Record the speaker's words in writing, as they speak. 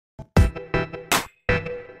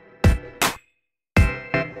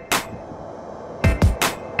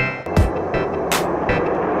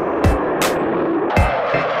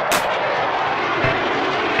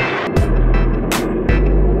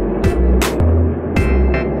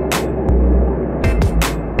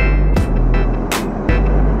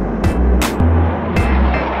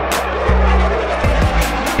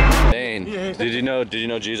Did you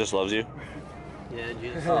know Jesus loves you? Yeah,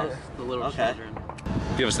 Jesus loves the little children.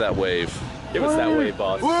 Give us that wave. Give us that wave,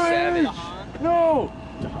 boss. Savage. No!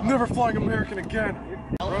 Never flying American again.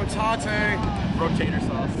 Rotate. Rotator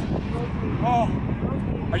sauce. Oh,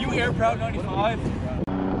 are you Air Proud 95?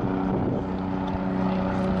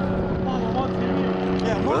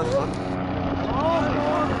 Yeah, What the fuck?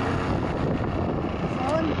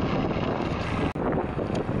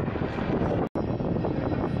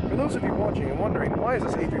 For those of you watching and wondering, why is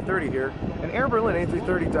this A330 here? An Air Berlin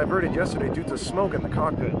A330 diverted yesterday due to smoke in the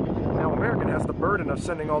cockpit. Now American has the burden of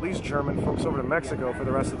sending all these German folks over to Mexico for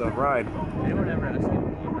the rest of the ride. Anyone ever asked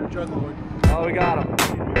you? Oh, we got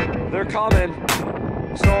them. They're coming.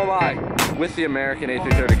 So am I. With the American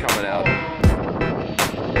A330 coming out.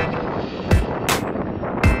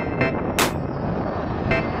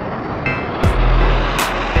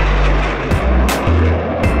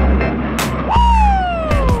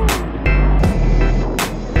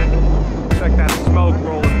 Check that smoke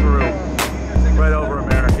rolling through. Right over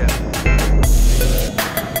American.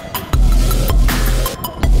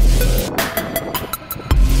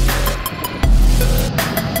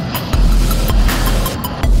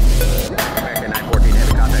 American 914,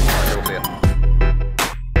 heavy contact, partial field.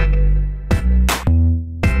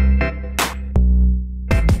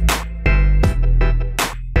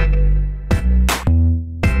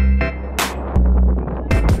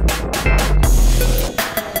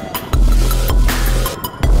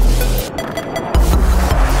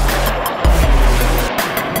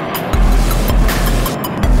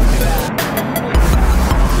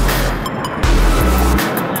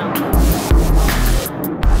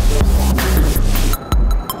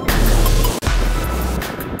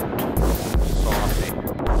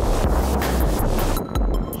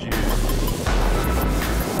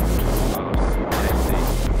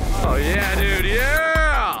 Oh yeah, dude,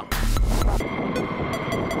 yeah!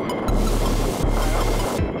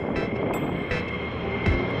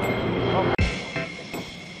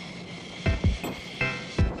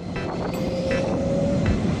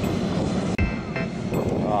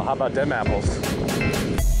 How about them apples?